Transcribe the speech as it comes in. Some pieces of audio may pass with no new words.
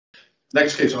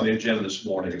Next case on the agenda this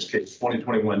morning is case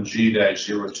 2021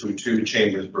 G-022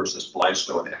 Chambers versus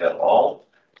Blystone et al.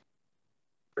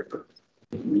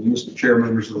 Mr. Chair,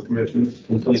 members of the commission,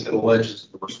 complaint that alleges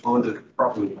the respondent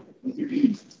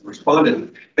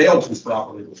failed to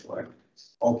properly reflect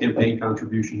all campaign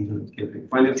contributions and campaign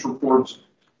finance reports.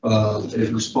 A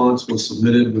response was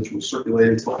submitted, which was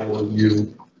circulated for all of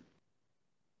you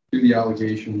to the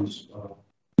allegations,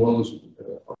 along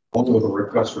with a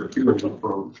request for a hearing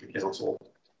from the council.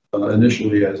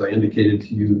 Initially, as I indicated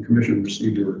to you, the commission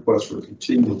received a request for a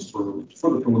continuance for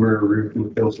the preliminary review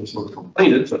from the council for the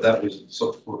complainant, but that was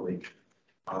subsequently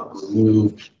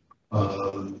removed.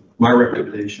 My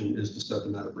recommendation is to set the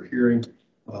matter for hearing.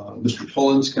 Mr.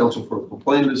 Pullins, counsel for the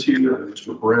complainant, is here, and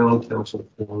Mr. Brown, counsel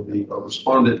for the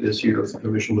respondent, is here if the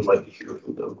commission would like to hear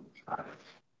from them.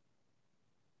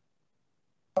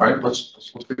 All right,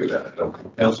 let's do that.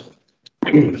 Counsel.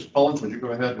 Mr. Pullins, would you go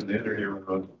ahead and enter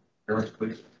your hearings,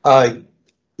 please?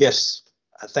 Yes,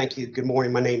 thank you. Good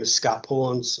morning. My name is Scott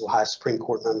Pullins, Ohio Supreme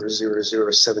Court number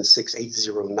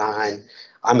 0076809.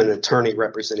 I'm an attorney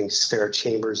representing Sarah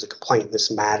Chambers, the complainant in this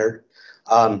matter.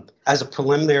 As a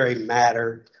preliminary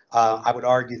matter, I would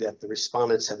argue that the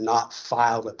respondents have not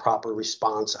filed a proper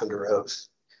response under oath.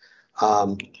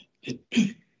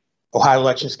 Ohio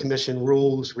Elections Commission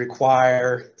rules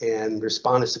require, and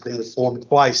respondents have been informed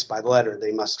twice by letter,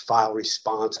 they must file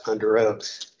response under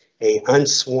oath. An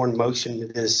unsworn motion to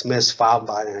dismiss filed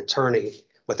by an attorney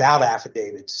without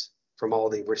affidavits from all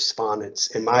the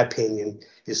respondents, in my opinion,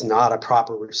 is not a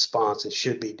proper response and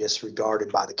should be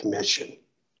disregarded by the commission.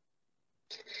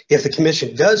 If the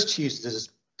commission does choose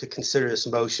to consider this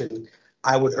motion,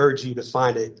 I would urge you to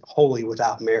find it wholly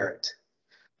without merit.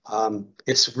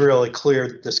 It's really clear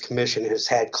that this commission has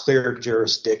had clear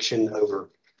jurisdiction over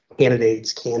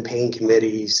candidates, campaign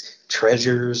committees,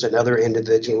 treasurers, and other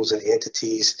individuals and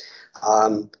entities.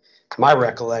 My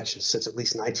recollection since at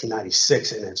least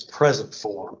 1996 in its present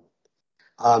form.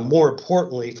 More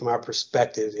importantly, from our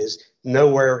perspective, is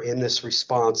nowhere in this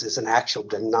response is an actual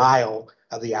denial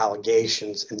of the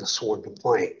allegations in the sworn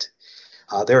complaint.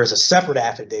 There is a separate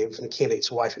affidavit from the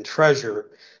candidate's wife and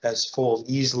treasurer that's full of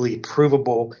easily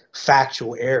provable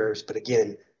factual errors, but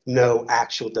again, no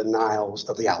actual denials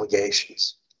of the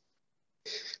allegations.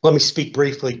 Let me speak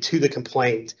briefly to the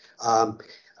complaint,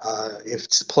 if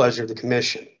it's a pleasure of the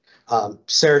commission.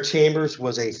 Sarah Chambers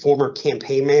was a former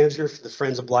campaign manager for the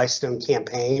Friends of Blystone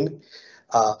Campaign.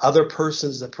 Other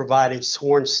persons that provided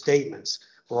sworn statements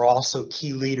were also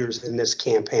key leaders in this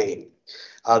campaign.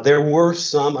 There were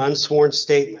some unsworn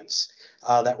statements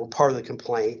that were part of the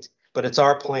complaint, but it's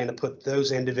our plan to put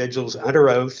those individuals under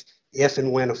oath if and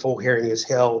when a full hearing is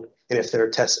held and if their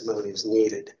testimony is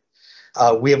needed.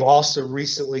 We have also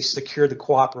recently secured the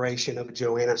cooperation of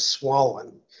Joanna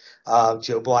Swallen,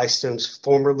 Joe Blystone's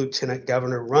former lieutenant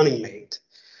governor running mate,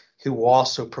 who will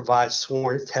also provide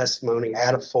sworn testimony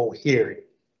at a full hearing.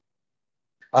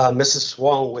 Mrs.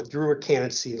 Swallen withdrew her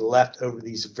candidacy and left over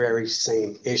these very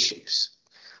same issues.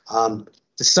 To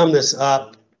sum this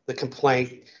up, the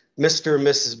complaint, Mr. and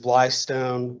Mrs.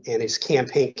 Blystone and his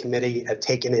campaign committee have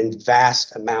taken in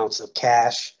vast amounts of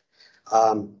cash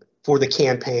for the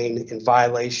campaign in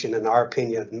violation, in our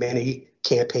opinion, of many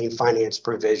campaign finance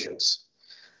provisions.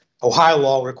 Ohio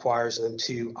law requires them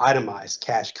to itemize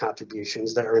cash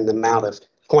contributions that are in the amount of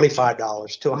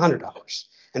 $25 to $100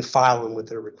 and file them with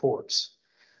their reports.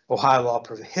 Ohio law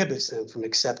prohibits them from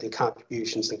accepting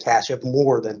contributions in cash of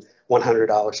more than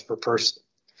 $100 per person.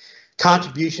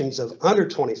 Contributions of under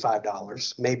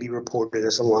 $25 may be reported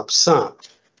as a lump sum.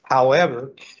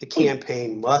 However, the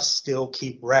campaign must still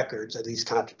keep records of these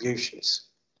contributions.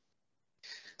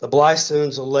 The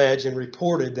Blystones allege and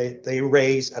reported that they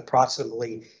raised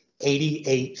approximately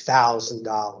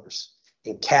 $88,000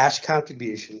 in cash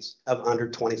contributions of under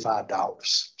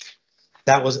 $25.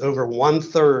 That was over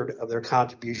 1/3 of their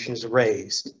contributions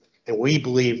raised, and we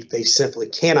believe they simply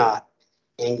cannot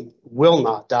and will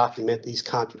not document these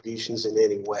contributions in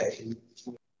any way.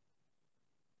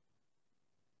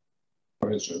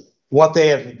 What they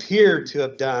have appeared to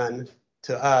have done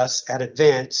to us at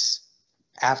events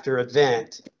after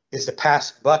event is to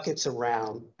pass buckets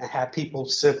around and have people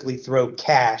simply throw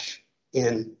cash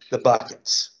in the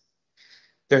buckets.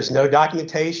 There's no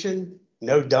documentation,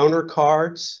 no donor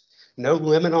cards, no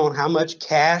limit on how much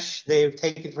cash they've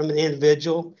taken from an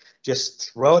individual.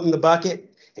 Just throw it in the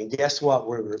bucket, and guess what?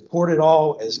 We report it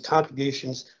all as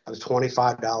contributions of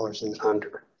 $25 and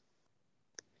under.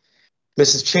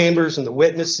 Mrs. Chambers and the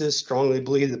witnesses strongly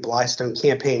believe the Blystone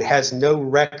Campaign has no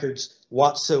records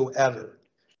whatsoever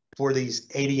for these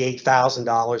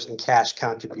 $88,000 in cash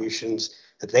contributions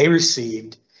that they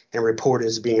received and reported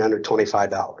as being under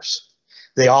 $25.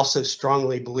 They also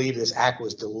strongly believe this act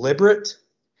was deliberate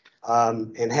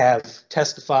and have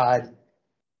testified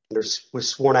with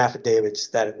sworn affidavits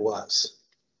that it was.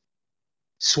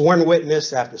 Sworn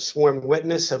witness after sworn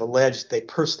witness have alleged they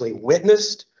personally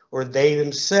witnessed or they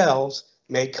themselves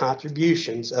made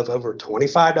contributions of over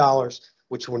 $25,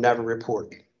 which were never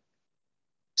reported.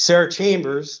 Sarah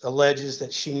Chambers alleges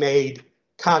that she made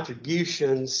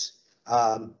contributions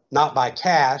not by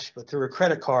cash, but through a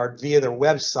credit card via their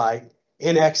website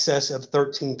in excess of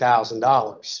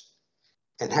 $13,000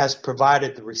 and has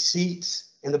provided the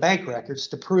receipts and the bank records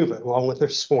to prove it along with their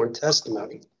sworn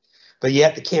testimony. But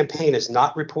yet the campaign has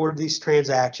not reported these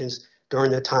transactions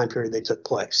during the time period they took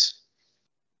place.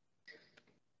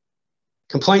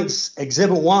 Complaints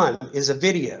Exhibit 1 is a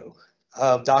video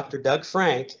of Dr. Doug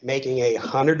Frank making a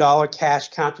 $100 cash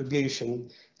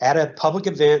contribution at a public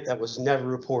event that was never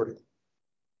reported.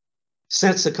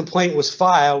 Since the complaint was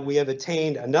filed, we have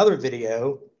obtained another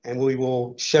video, and we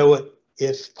will show it,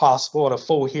 if possible, at a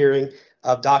full hearing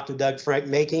of Dr. Doug Frank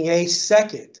making a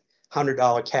second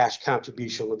 $100 cash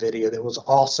contribution video that was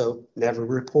also never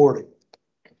reported.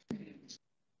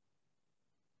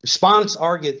 Respondents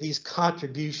argued these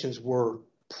contributions were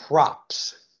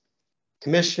props.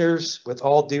 Commissioners, with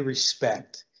all due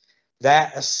respect,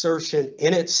 that assertion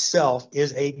in itself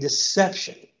is a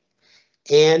deception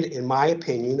and, in my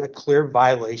opinion, a clear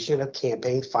violation of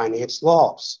campaign finance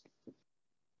laws.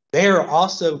 They are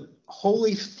also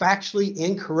wholly factually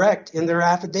incorrect in their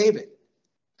affidavit.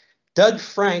 Doug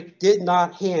Frank did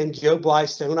not hand Joe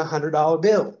Blystone a $100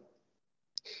 bill.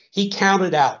 He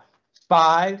counted out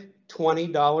 5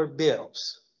 $20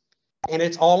 bills, and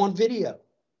it's all on video.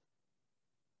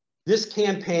 This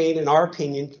campaign, in our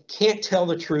opinion, can't tell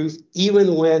the truth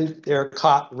even when they're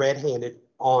caught red-handed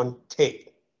on tape.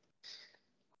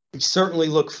 We certainly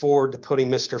look forward to putting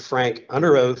Mr. Frank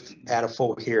under oath at a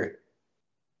full hearing.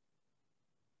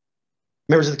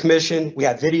 Members of the commission, we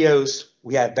have videos,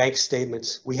 we have bank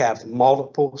statements, we have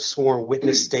multiple sworn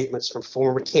witness statements from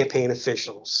former campaign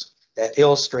officials that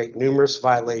illustrate numerous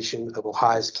violations of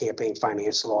Ohio's campaign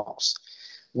finance laws.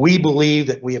 We believe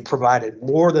that we have provided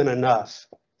more than enough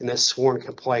in this sworn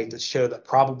complaint to show that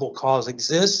probable cause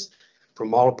exists for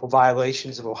multiple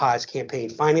violations of Ohio's campaign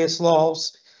finance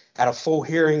laws. At a full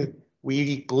hearing,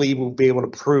 we believe we'll be able to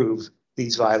prove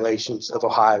these violations of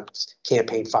Ohio's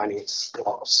campaign finance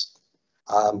laws.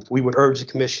 We would urge the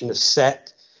commission to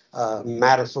set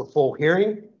matters for full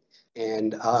hearing,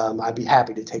 and I'd be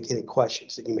happy to take any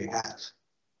questions that you may have.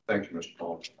 Thank you, Mr.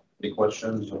 Paul. Any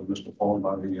questions of Mr. Paul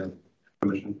by the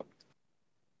commission?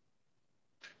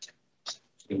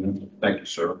 Thank you,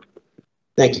 sir.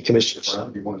 Thank you, Commissioners.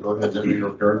 Brown, do you want to go ahead and enter your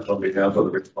appearance on behalf of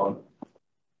the respondent?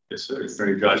 Yes, sir.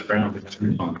 Attorney Josh Brown. Would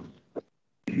you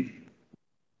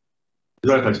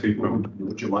like if I speak?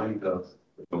 Would you mind? Yes,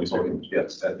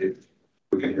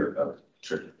 we can hear it better.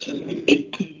 Sure.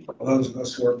 Well, those of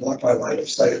us who are blocked by line of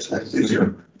sight, it's not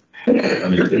easier. I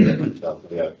mean, we have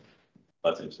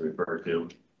nothing to refer to.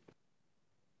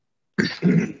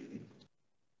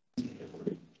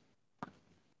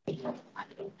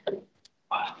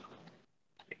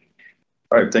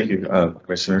 All right, thank you,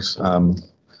 commissioners.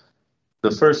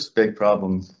 The first big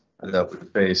problem that we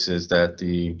face is that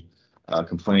the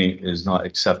complaint is not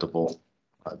acceptable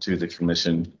to the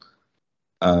commission.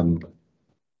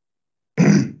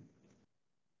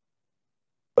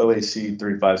 OAC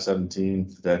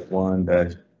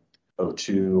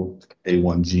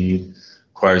 3517-1-02A1G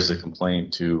requires the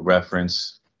complaint to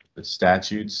reference the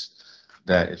statutes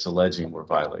that it's alleging were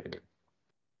violated.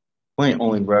 The complaint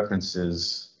only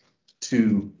references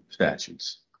 2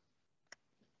 statutes.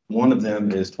 One of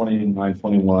them is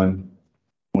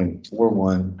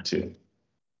 2921.412.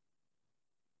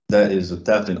 That is a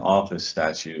theft in office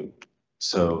statute.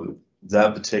 So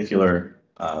that particular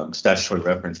statutory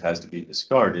reference has to be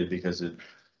discarded because it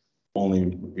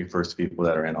only refers to people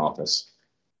that are in office.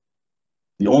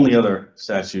 The only other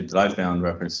statute that I found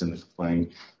referenced in the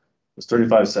complaint was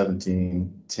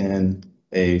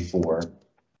 3517-10A4.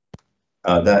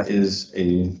 That is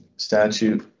a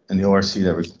statute in the ORC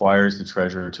that requires the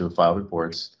treasurer to file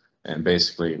reports and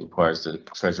basically requires the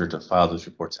treasurer to file those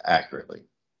reports accurately.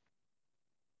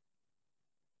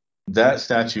 That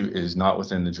statute is not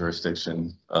within the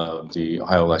jurisdiction of the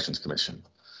Ohio Elections Commission.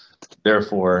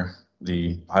 Therefore,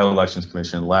 the Ohio Elections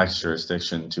Commission lacks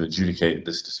jurisdiction to adjudicate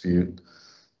this dispute.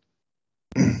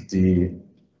 The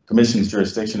commission's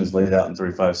jurisdiction is laid out in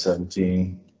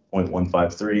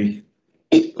 3517.153.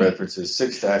 References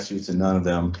 6 statutes and none of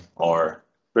them are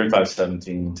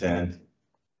 3517-10.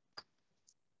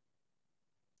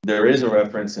 There is a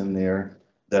reference in there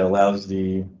that allows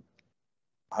the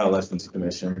Ohio Elections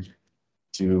Commission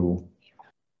to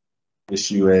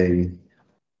issue a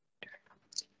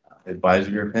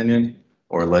advisory opinion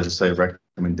or legislative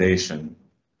recommendation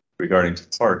regarding to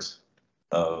parts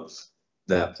of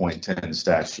that .10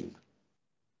 statute.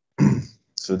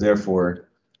 So therefore,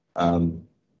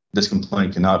 this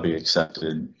complaint cannot be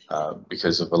accepted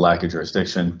because of a lack of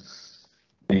jurisdiction.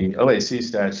 The OAC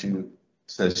statute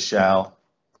says shall,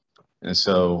 and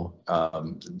so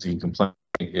the complaint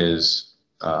is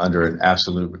under an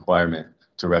absolute requirement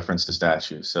to reference the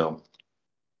statute. So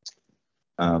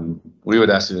we would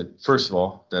ask that, first of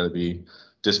all, that it be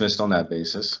dismissed on that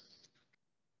basis.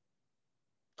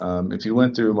 If you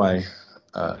went through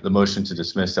the motion to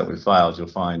dismiss that we filed, you'll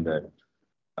find that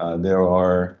there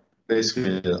are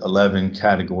basically 11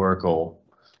 categorical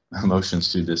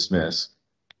motions to dismiss.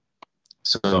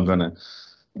 So I'm going to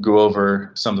go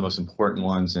over some of the most important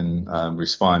ones and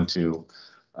respond to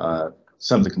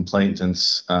some of the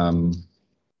complainants, the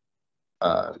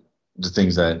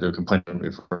things that the complainant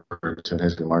referred to in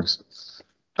his remarks.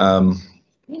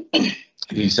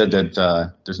 He said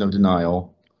that there's no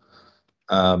denial.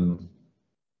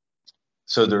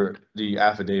 So the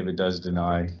affidavit does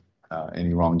deny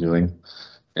any wrongdoing.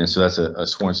 And so that's a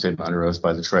sworn statement under oath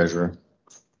by the treasurer.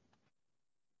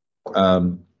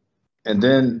 And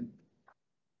then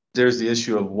there's the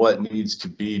issue of what needs to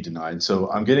be denied. So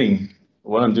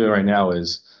what I'm doing right now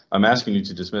is I'm asking you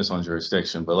to dismiss on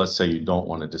jurisdiction, but let's say you don't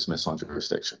want to dismiss on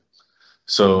jurisdiction.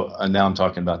 So now I'm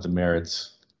talking about the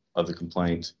merits of the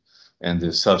complaint and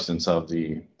the substance of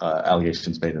the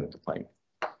allegations made in the complaint.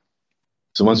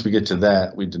 So once we get to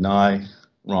that, we deny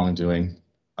wrongdoing,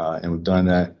 and we've done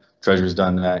that. Treasurer's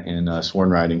done that in sworn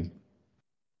writing.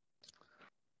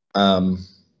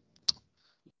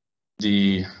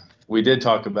 We did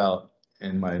talk about,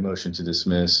 in my motion to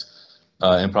dismiss,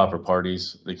 improper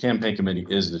parties. The campaign committee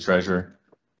is the treasurer.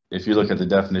 If you look at the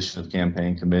definition of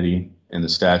campaign committee in the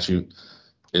statute,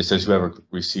 it says whoever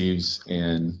receives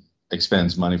and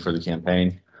expends money for the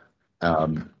campaign,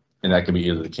 and that can be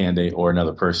either the candidate or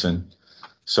another person.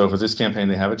 So for this campaign,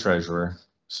 they have a treasurer.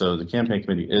 So the campaign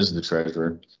committee is the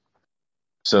treasurer.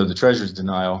 So the treasurer's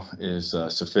denial is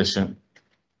sufficient.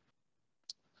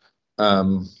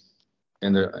 And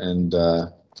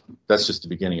that's just the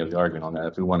beginning of the argument on that.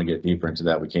 If we want to get deeper into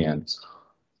that, we can.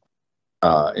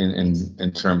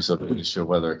 In terms of the issue of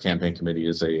whether a campaign committee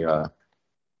is a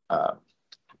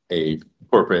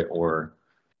corporate or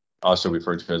also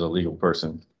referred to as a legal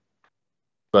person.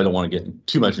 But I don't want to get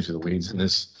too much into the weeds in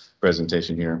this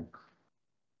presentation here.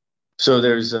 So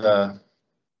there is a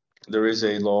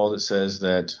law that says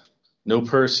that no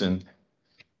person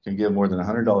can give more than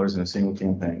 $100 in a single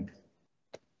campaign.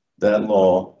 That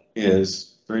law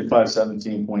is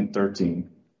 3517.13.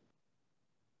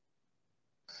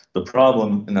 The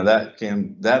problem, and that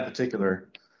particular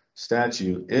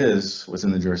statute is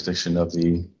within the jurisdiction of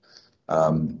the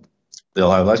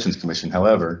Ohio Elections Commission.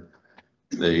 However,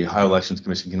 the Ohio Elections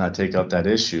Commission cannot take up that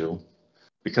issue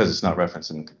because it's not referenced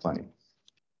in the complaint.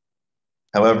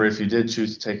 However, if you did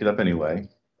choose to take it up anyway,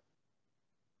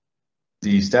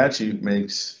 the statute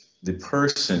makes the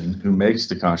person who makes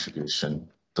the contribution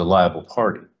the liable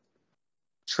party.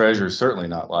 Treasurer is certainly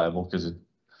not liable because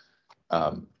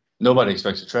nobody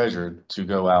expects a treasurer to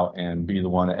go out and be the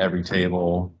one at every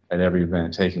table, at every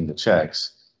event, taking the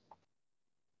checks.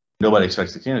 Nobody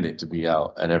expects the candidate to be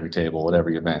out at every table, at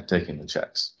every event, taking the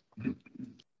checks.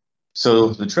 So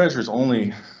the treasurer's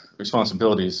only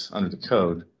responsibilities under the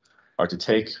code are to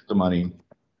take the money,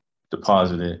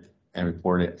 deposit it, and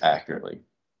report it accurately,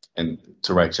 and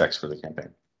to write checks for the campaign.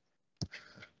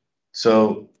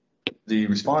 So the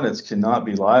respondents cannot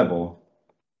be liable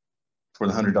for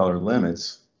the $100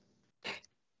 limits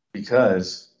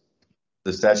because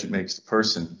the statute makes the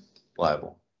person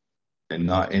liable and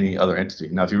not any other entity.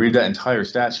 Now, if you read that entire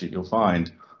statute, you'll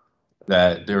find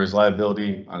that there is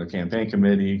liability on a campaign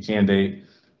committee, candidate,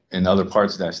 and other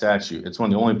parts of that statute. It's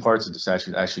one of the only parts of the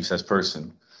statute that actually says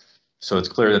person. So it's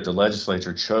clear that the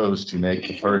legislature chose to make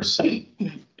the person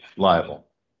liable.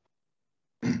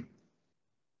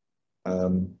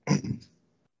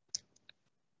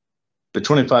 The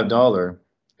 $25,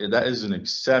 that is an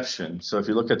exception. So if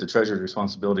you look at the treasurer's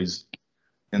responsibilities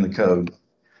in the code,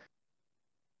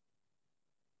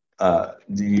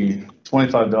 the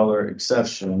 $25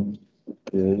 exception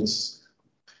is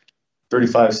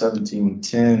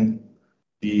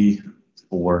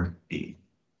 3517.10B4B.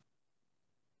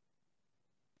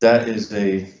 That is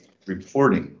a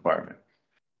reporting requirement.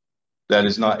 That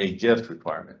is not a gift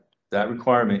requirement. That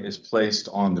requirement is placed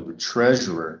on the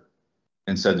treasurer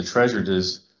and said the treasurer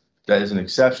that is an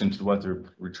exception to what the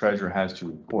treasurer has to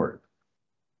report.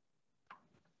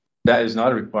 that is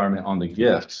not a requirement on the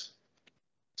gifts.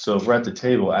 So if we're at the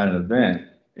table at an event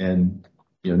in,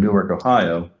 Newark,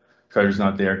 Ohio, treasurer's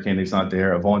not there, candidate's not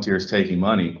there, a volunteer is taking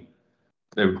money,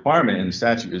 the requirement in the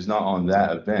statute is not on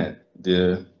that event.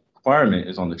 The requirement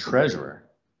is on the treasurer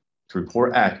to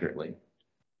report accurately.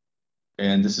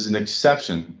 And this is an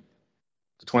exception.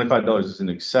 The $25 is an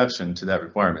exception to that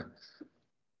requirement.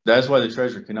 That's why the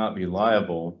treasurer cannot be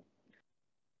liable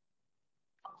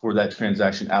for that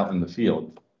transaction out in the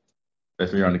field.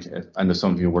 If you're I know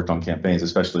some of you worked on campaigns,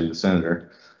 especially the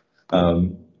senator.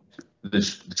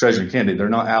 The treasurer candidate, they're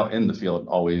not out in the field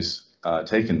always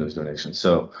taking those donations.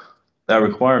 So that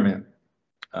requirement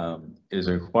is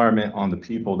a requirement on the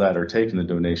people that are taking the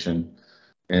donation.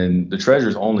 And the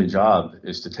treasurer's only job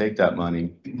is to take that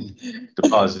money,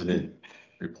 deposit it,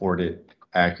 report it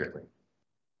accurately.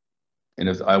 And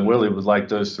if I really would like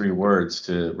those 3 words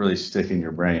to really stick in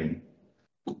your brain.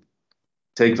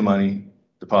 Take the money,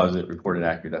 deposit, report it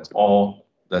accurate. That's all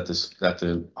that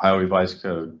the Ohio Revised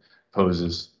Code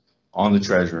poses on the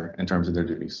treasurer in terms of their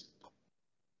duties.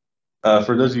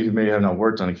 For those of you who may have not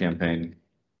worked on a campaign,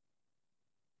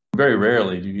 very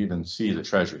rarely do you even see the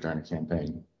treasurer during a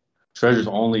campaign. Treasurer's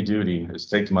only duty is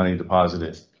to take the money, deposit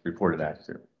it, report it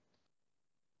accurate.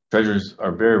 Treasurers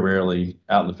are very rarely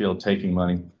out in the field taking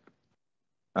money.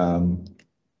 And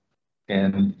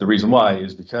the reason why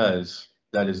is because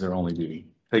that is their only duty.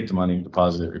 Take the money,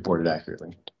 deposit it, report it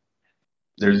accurately.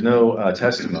 There's no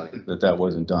testimony that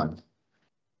wasn't done.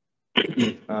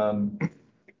 And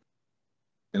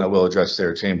I will address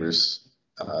Sarah Chambers'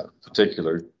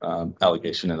 particular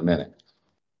allegation in a minute.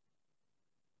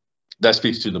 That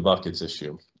speaks to the buckets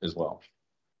issue as well.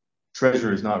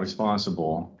 Treasurer is not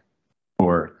responsible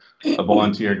for a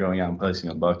volunteer going out and placing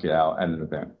a bucket out at an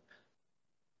event.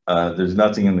 There's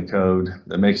nothing in the code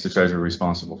that makes the treasurer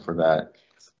responsible for that.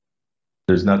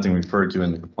 There's nothing referred to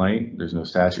in the complaint. There's no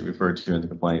statute referred to in the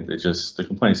complaint. The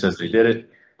complaint says they did it.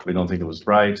 We don't think it was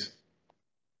right.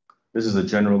 This is a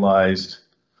generalized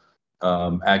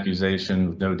accusation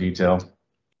with no detail.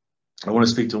 I want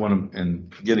to speak to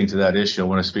and getting to that issue, I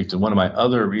want to speak to one of my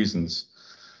other reasons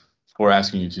for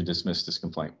asking you to dismiss this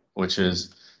complaint, which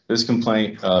is this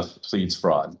complaint pleads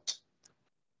fraud.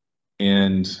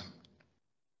 And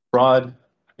fraud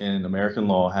in American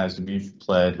law has to be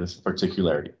pled with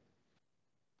particularity.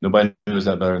 Nobody knows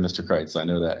that better than Mr. Kreitz, I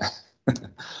know that.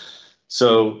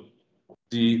 So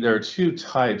there are 2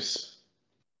 types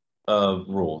of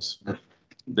rules.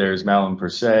 There's malum per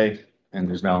se and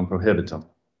there's malum prohibitum.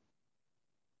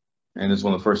 And it's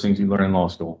one of the first things you learn in law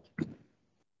school.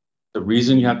 The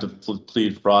reason you have to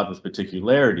plead fraud with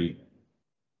particularity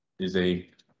is a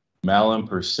malum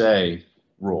per se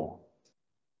rule,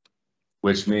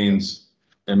 which means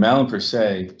in malum per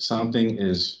se, something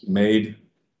is made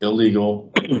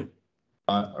illegal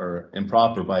or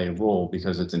improper by a rule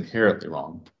because it's inherently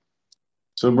wrong.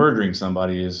 So murdering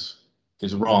somebody is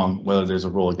wrong whether there's a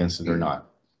rule against it or not.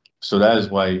 So that is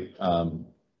why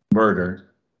murder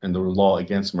and the law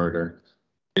against murder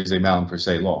is a malum per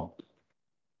se law.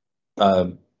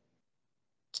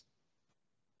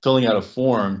 Filling out a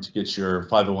form to get your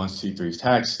 501c3's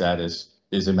tax status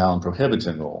is a malum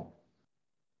prohibitum rule.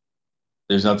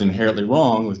 There's nothing inherently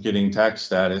wrong with getting tax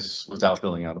status without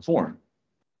filling out a form.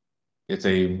 It's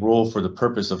a rule for the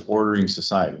purpose of ordering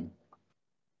society.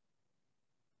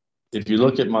 If you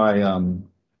look at my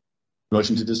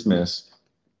motion to dismiss,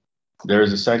 there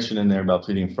is a section in there about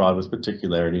pleading fraud with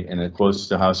particularity, and it quotes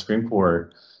the House Supreme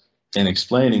Court in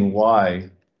explaining why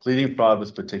pleading fraud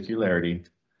with particularity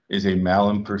is a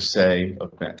malum per se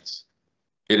offense.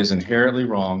 It is inherently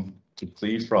wrong to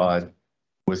plead fraud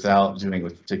without doing it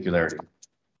with particularity.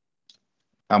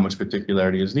 How much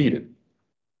particularity is needed?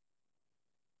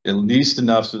 At least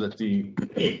enough so that the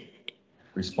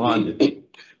respondent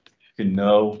can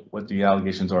know what the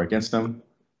allegations are against them,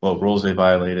 what rules they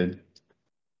violated.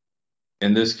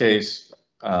 In this case,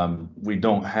 we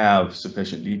don't have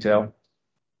sufficient detail.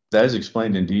 That is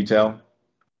explained in detail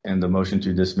in the motion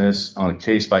to dismiss on a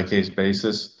case-by-case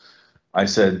basis. I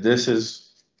said this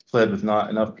is pled with not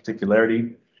enough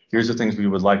particularity. Here's the things we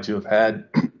would like to have had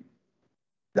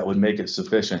that would make it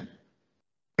sufficient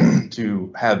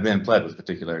to have been pled with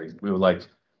particularity. We would like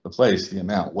the place, the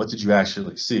amount. What did you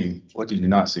actually see? What did you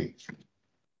not see?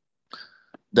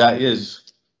 That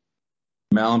is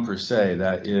malum per se.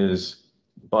 That is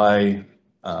by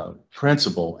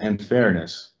principle and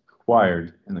fairness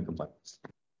required in the complaint.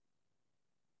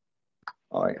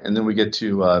 All right, and then we get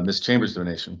to Ms. Chambers'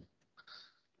 donation,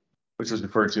 which was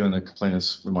referred to in the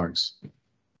complainant's remarks.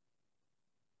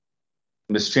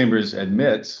 Ms. Chambers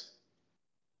admits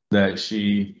that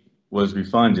she was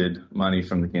refunded money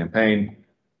from the campaign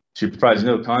She provides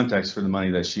no context for the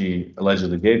money that she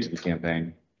allegedly gave to the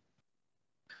campaign.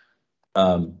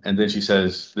 And then she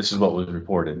says, this is what was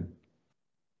reported.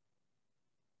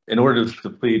 In order to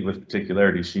plead with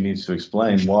particularity, she needs to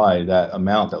explain why that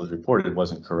amount that was reported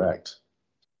wasn't correct.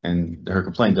 And her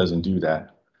complaint doesn't do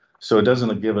that. So it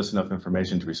doesn't give us enough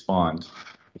information to respond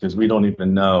because we don't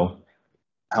even know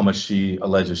how much she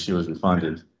alleges she was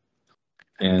refunded.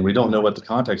 And we don't know what the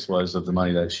context was of the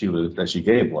money that she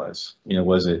gave was. You know,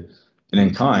 was it an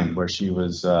in-kind where she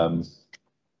was, for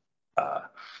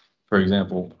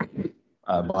example,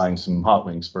 buying some hot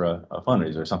wings for a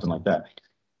fundraiser or something like that.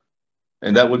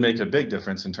 And that would make a big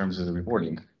difference in terms of the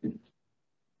reporting.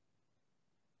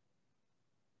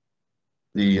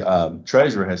 The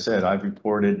treasurer has said, I've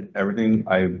reported everything,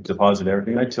 I deposited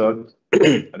everything I took,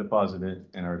 I deposited,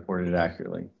 and I reported it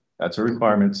accurately. That's her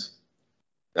requirements.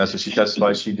 That's what she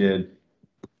testified she did.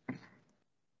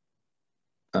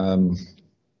 So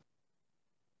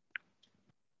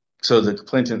the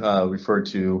complainant referred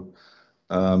to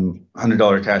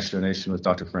 $100 cash donation with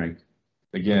Dr. Frank.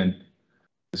 Again,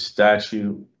 the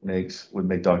statute would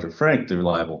make Dr. Frank the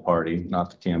liable party,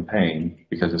 not the campaign,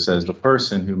 because it says the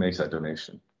person who makes that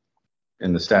donation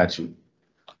in the statute.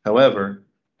 However,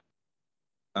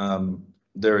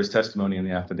 there is testimony in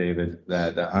the affidavit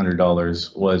that the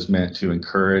 $100 was meant to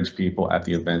encourage people at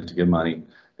the event to give money,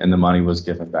 and the money was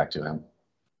given back to him.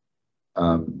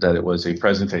 That it was a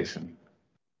presentation.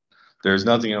 There's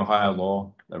nothing in Ohio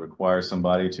law that requires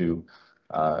somebody to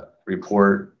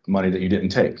report money that you didn't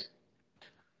take.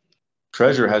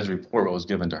 Treasurer has to report what was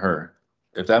given to her.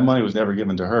 If that money was never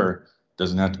given to her, it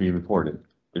doesn't have to be reported.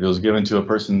 If it was given to a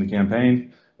person in the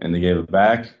campaign and they gave it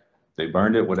back, they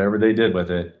burned it, whatever they did with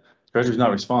it, Treasurer's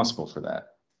not responsible for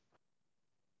that.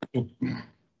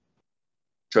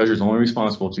 Treasurer's only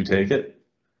responsible to take it,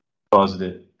 deposit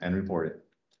it, and report it.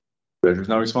 Treasurer's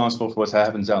not responsible for what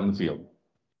happens out in the field.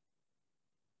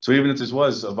 So even if this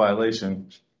was a violation,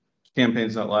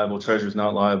 campaign's not liable, treasurer's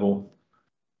not liable.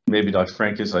 Maybe Dr.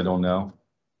 Frank is, I don't know.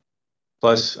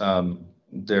 Plus,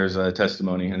 there's a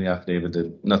testimony in the affidavit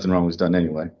that nothing wrong was done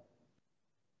anyway.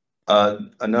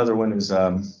 Another one is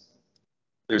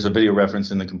there's a video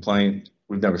reference in the complaint.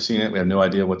 We've never seen it. We have no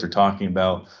idea what they're talking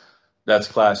about. That's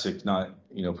classic, not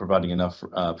providing enough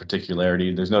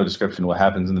particularity. There's no description of what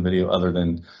happens in the video other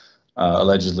than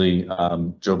allegedly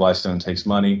Joe Blystone takes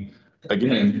money.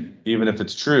 Again, even if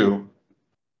it's true,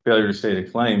 failure to state a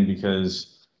claim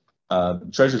because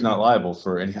Treasurer's not liable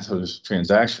for any of those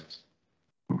transactions.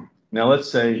 Now,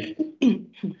 let's say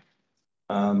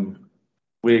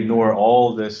we ignore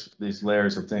all these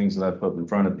layers of things that I've put in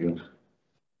front of you.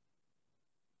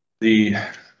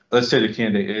 Let's say the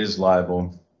candidate is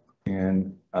liable,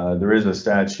 and there is a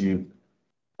statute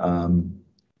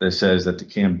that says that the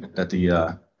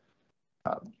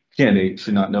candidate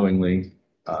should not knowingly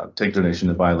take donation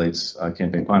that violates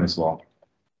campaign finance law.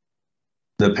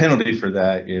 The penalty for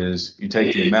that is you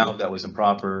take the amount that was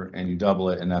improper and you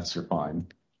double it, and that's your fine.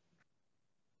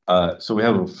 So we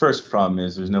have a first problem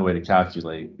is there's no way to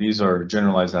calculate. These are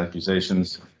generalized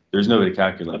accusations. There's no way to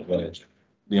calculate what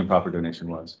the improper donation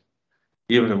was.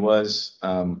 Even if it was,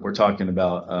 we're talking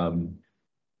about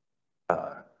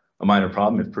a minor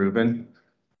problem if proven.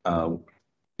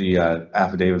 The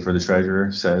affidavit for the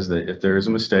treasurer says that if there is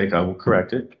a mistake, I will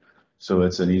correct it. So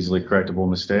it's an easily correctable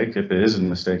mistake if it isn't a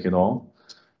mistake at all.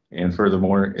 And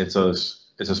furthermore, it's a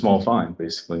small fine,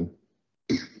 basically.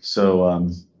 So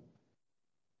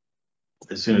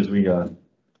as soon as we have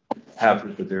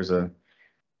proof that there's a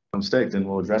mistake, then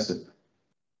we'll address it.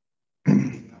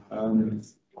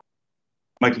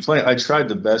 My complaint, I tried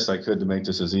the best I could to make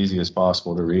this as easy as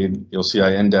possible to read. You'll see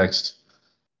I indexed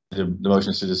the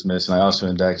motions to dismiss, and I also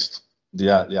indexed the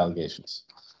allegations.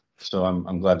 So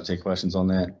I'm glad to take questions on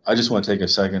that. I just want to take a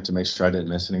second to make sure I didn't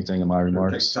miss anything in my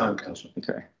remarks. Takes time, Council.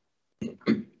 Okay.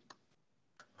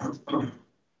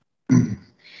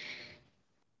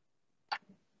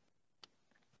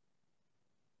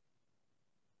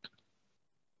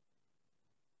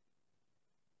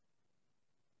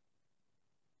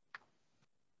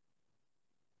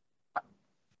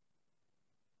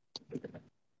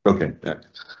 Okay. Yeah.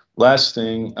 Last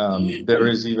thing, there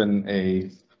is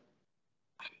even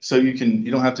so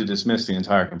you don't have to dismiss the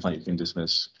entire complaint. You can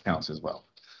dismiss counts as well.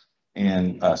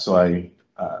 And so I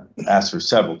asked for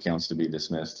several counts to be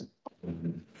dismissed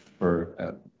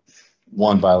for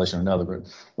one violation or another.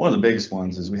 But one of the biggest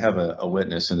ones is we have a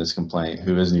witness in this complaint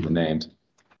who isn't even named.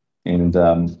 And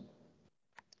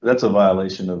that's a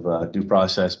violation of due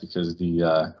process because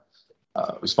the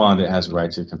respondent has a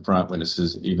right to confront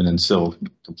witnesses even in civil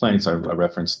complaints. I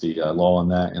referenced the law on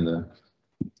that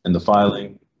in the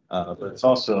filing. but it's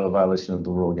also a violation of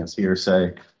the rule against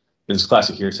hearsay. This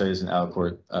classic hearsay is an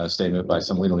out-of-court statement by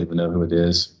someone we don't even know who it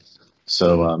is.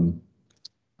 So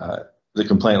the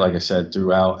complaint, like I said,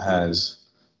 throughout has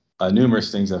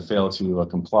numerous things that fail to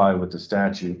comply with the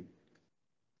statute.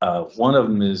 One of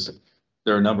them is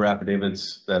there are a number of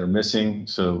affidavits that are missing,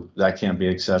 so that can't be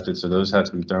accepted. So those have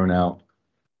to be thrown out.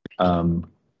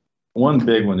 One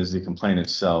big one is the complaint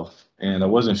itself, and I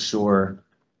wasn't sure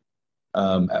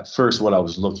at first what I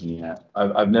was looking at.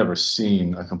 I've never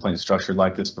seen a complaint structured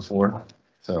like this before.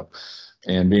 So,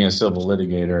 and being a civil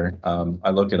litigator, I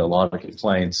look at a lot of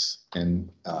complaints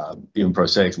and even pro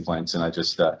se complaints, and I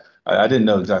just I didn't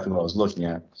know exactly what I was looking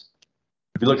at.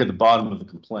 If you look at the bottom of the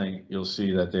complaint, you'll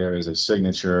see that there is a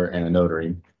signature and a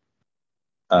notary.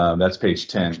 That's page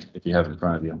 10 if you have it in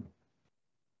front of you.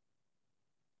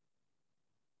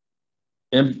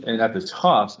 And at the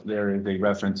top, there is a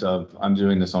reference of, I'm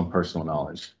doing this on personal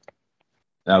knowledge.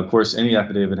 Now, of course, any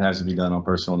affidavit has to be done on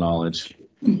personal knowledge.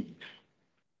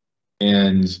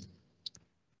 And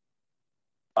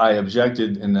I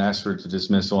objected and asked for it to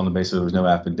dismissal on the basis there was no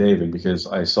affidavit because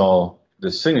I saw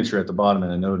the signature at the bottom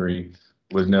and a notary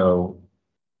with no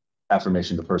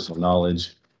affirmation to personal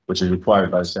knowledge, which is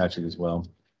required by the statute as well.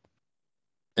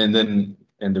 And then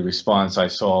in the response, I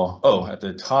saw, oh, at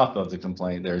the top of the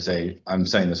complaint, there's I'm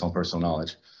saying this on personal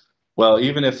knowledge. Well,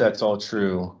 even if that's all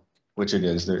true, which it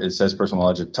is, it says personal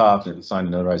knowledge at the top and it's signed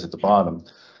and notarized at the bottom,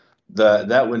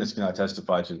 that witness cannot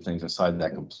testify to the things inside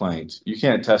that complaint. You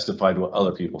can't testify to what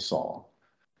other people saw.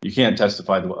 You can't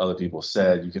testify to what other people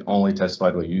said. You can only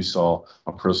testify to what you saw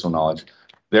on personal knowledge.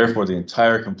 Therefore, the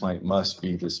entire complaint must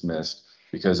be dismissed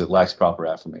because it lacks proper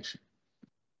affirmation.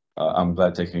 I'm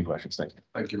glad to take any questions. Thank you.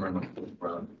 Thank you very much, Mr.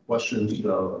 Brown. Questions,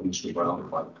 Mr. Brown?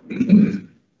 And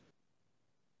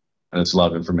it's a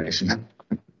lot of information.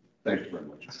 Thank you very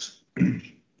much.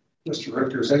 Mr.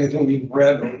 Richter, is anything you've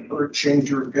read or heard change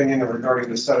your opinion regarding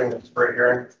the setting of this great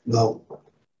hearing? No.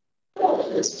 All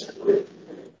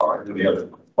right, any other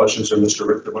questions of Mr.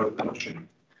 Richter about the motion?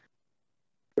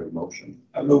 Motion.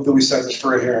 I move that we set this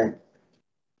for a hearing.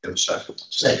 Give a second.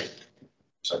 Second.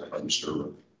 Second by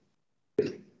Mr.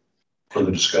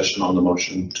 Further discussion on the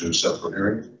motion to set for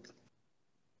hearing.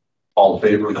 All in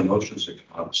favor of the motion,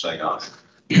 signify by saying aye.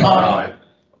 Aye.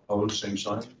 Opposed, same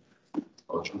sign.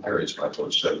 Motion carries by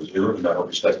vote 7-0, and that will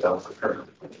be stepped down for hearing.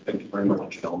 Thank you very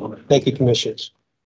much, gentlemen. Thank you, commissioners.